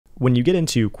When you get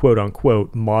into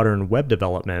quote-unquote modern web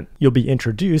development, you'll be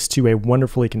introduced to a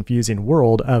wonderfully confusing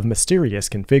world of mysterious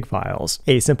config files.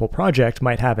 A simple project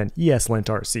might have an ESLint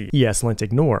RC, ESLint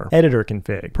ignore, editor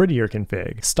config, Prettier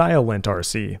config, StyleLint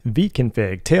RC, Vite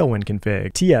config, Tailwind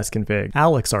config, TS config,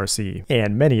 Alex RC,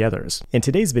 and many others. In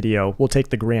today's video, we'll take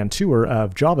the grand tour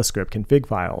of JavaScript config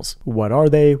files. What are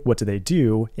they, what do they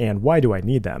do, and why do I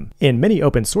need them? In many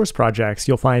open source projects,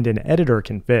 you'll find an editor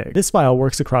config. This file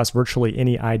works across virtually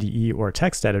any IDE or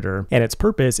text editor, and its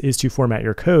purpose is to format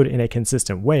your code in a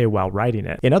consistent way while writing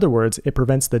it. In other words, it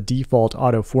prevents the default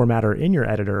auto formatter in your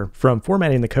editor from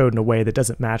formatting the code in a way that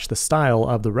doesn't match the style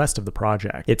of the rest of the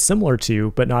project. It's similar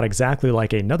to, but not exactly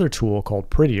like, another tool called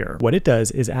Prettier. What it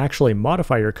does is actually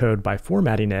modify your code by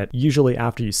formatting it, usually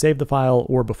after you save the file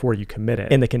or before you commit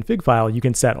it. In the config file, you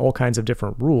can set all kinds of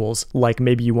different rules, like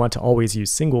maybe you want to always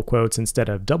use single quotes instead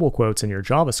of double quotes in your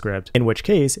JavaScript, in which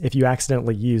case, if you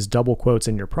accidentally use double quotes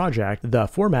in your project, the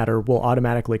formatter will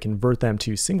automatically convert them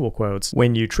to single quotes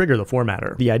when you trigger the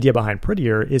formatter. The idea behind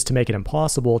Prettier is to make it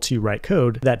impossible to write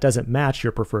code that doesn't match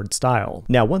your preferred style.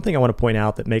 Now, one thing I want to point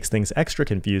out that makes things extra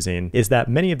confusing is that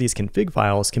many of these config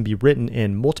files can be written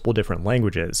in multiple different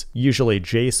languages, usually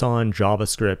JSON,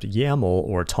 JavaScript, YAML,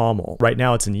 or TOML. Right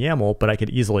now it's in YAML, but I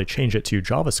could easily change it to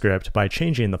JavaScript by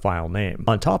changing the file name.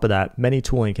 On top of that, many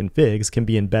tooling configs can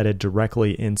be embedded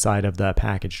directly inside of the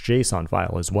package JSON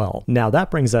file as well. Now that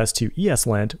brings us to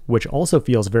ESLint, which also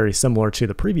feels very similar to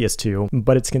the previous two,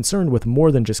 but it's concerned with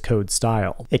more than just code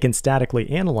style. It can statically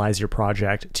analyze your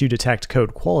project to detect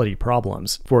code quality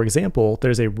problems. For example,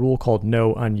 there's a rule called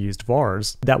no unused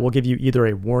vars that will give you either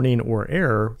a warning or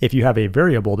error if you have a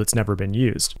variable that's never been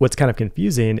used. What's kind of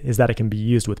confusing is that it can be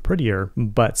used with Prettier,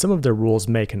 but some of their rules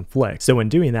may conflict. So in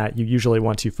doing that, you usually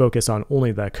want to focus on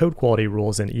only the code quality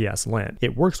rules in ESLint.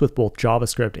 It works with both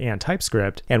JavaScript and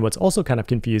Typescript, and what's also kind of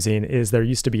confusing is there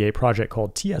used to be a project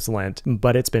called TSLint,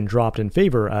 but it's been dropped in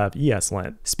favor of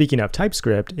ESLint. Speaking of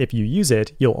Typescript, if you use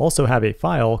it, you'll also have a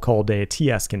file called a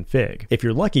tsconfig. If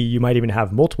you're lucky, you might even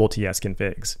have multiple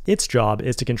tsconfigs. Its job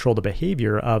is to control the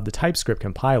behavior of the Typescript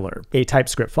compiler. A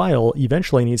Typescript file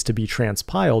eventually needs to be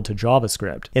transpiled to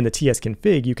JavaScript. In the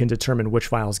tsconfig, you can determine which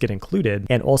files get included,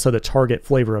 and also the target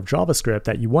flavor of JavaScript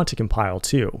that you want to compile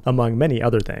to, among many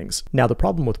other things. Now, the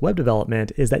problem with web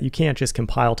development is that you can't just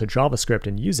compile to JavaScript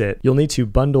and use it. You'll need to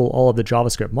bundle all of the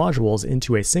JavaScript modules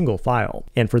into a single file.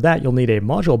 And for that, you'll need a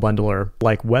module bundler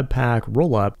like Webpack,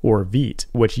 Rollup, or Vite,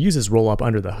 which uses Rollup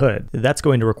under the hood. That's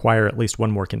going to require at least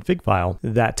one more config file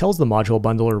that tells the module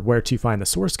bundler where to find the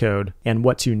source code and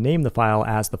what to name the file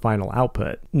as the final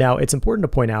output. Now, it's important to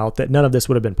point out that none of this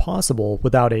would have been possible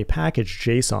without a package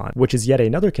JSON, which is yet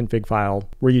another config file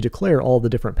where you declare all the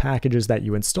different packages that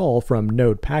you install from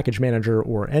Node Package Manager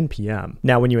or NPM.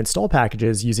 Now, when you install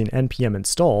packages using npm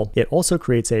install, it also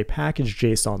creates a package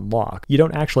JSON lock. You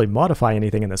don't actually modify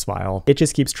anything in this file. It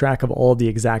just keeps track of all of the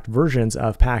exact versions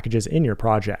of packages in your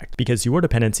project, because your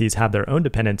dependencies have their own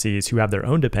dependencies, who have their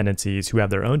own dependencies, who have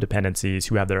their own dependencies,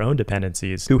 who have their own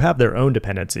dependencies, who have their own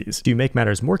dependencies. To make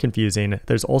matters more confusing,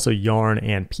 there's also yarn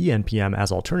and pnpm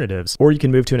as alternatives, or you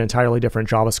can move to an entirely different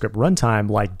JavaScript runtime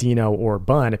like Dino or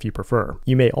Bun if you prefer.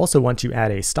 You may also want to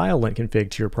add a StyleLint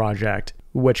config to your project,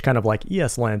 which, kind of like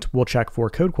ESLint, will check for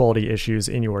code quality issues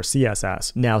in your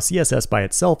CSS. Now, CSS by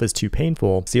itself is too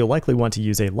painful, so you'll likely want to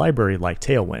use a library like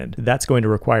Tailwind. That's going to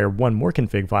require one more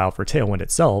config file for Tailwind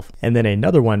itself, and then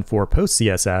another one for post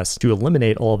CSS to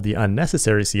eliminate all of the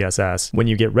unnecessary CSS when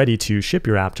you get ready to ship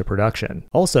your app to production.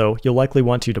 Also, you'll likely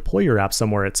want to deploy your app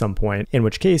somewhere at some point, in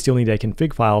which case you'll need a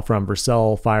config file from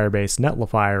Vercel, Firebase,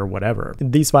 Netlify, or whatever.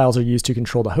 These files are used to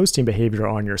control the hosting behavior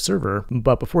on your server,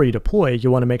 but before you deploy,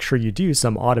 you'll want to make sure you do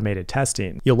some automated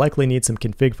testing. You'll likely need some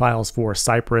config files for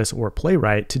Cypress or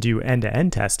Playwright to do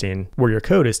end-to-end testing, where your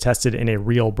code is tested in a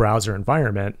real browser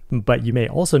environment, but you may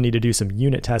also need to do some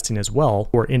unit testing as well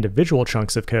for individual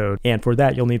chunks of code, and for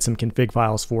that you'll need some config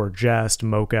files for Jest,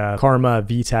 Mocha, Karma,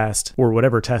 vtest, or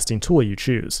whatever testing tool you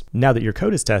choose. Now that your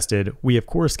code is tested, we of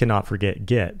course cannot forget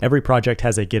Git. Every project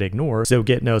has a git ignore, so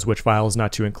Git knows which files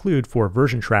not to include for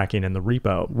version tracking in the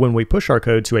repo. When we push our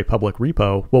code to a public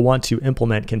repo, we'll want to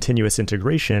implement continuous integration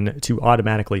to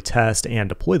automatically test and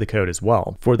deploy the code as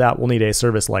well. For that, we'll need a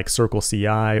service like Circle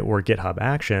CI or GitHub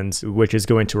Actions, which is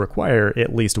going to require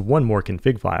at least one more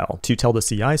config file to tell the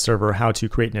CI server how to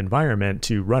create an environment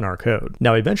to run our code.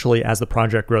 Now, eventually, as the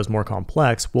project grows more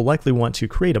complex, we'll likely want to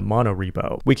create a mono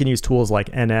repo. We can use tools like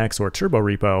NX or Turbo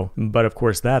Repo, but of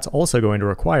course, that's also going to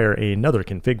require another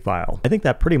config file. I think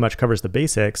that pretty much covers the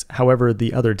basics. However,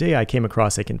 the other day I came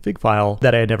across a config file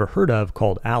that I had never heard of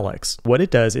called Alex. What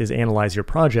it does is analyze penalize your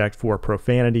project for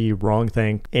profanity,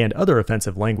 wrongthink, and other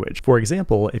offensive language. For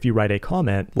example, if you write a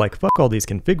comment like "fuck all these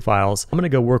config files, I'm gonna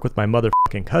go work with my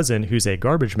motherfucking cousin who's a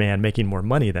garbage man making more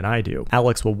money than I do,"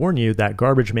 Alex will warn you that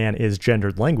garbage man is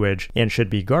gendered language and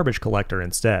should be garbage collector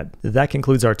instead. That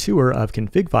concludes our tour of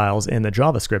config files in the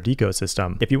JavaScript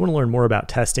ecosystem. If you want to learn more about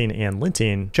testing and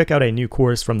linting, check out a new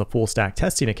course from the Full Stack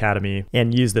Testing Academy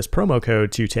and use this promo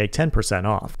code to take 10%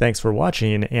 off. Thanks for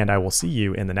watching, and I will see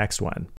you in the next one.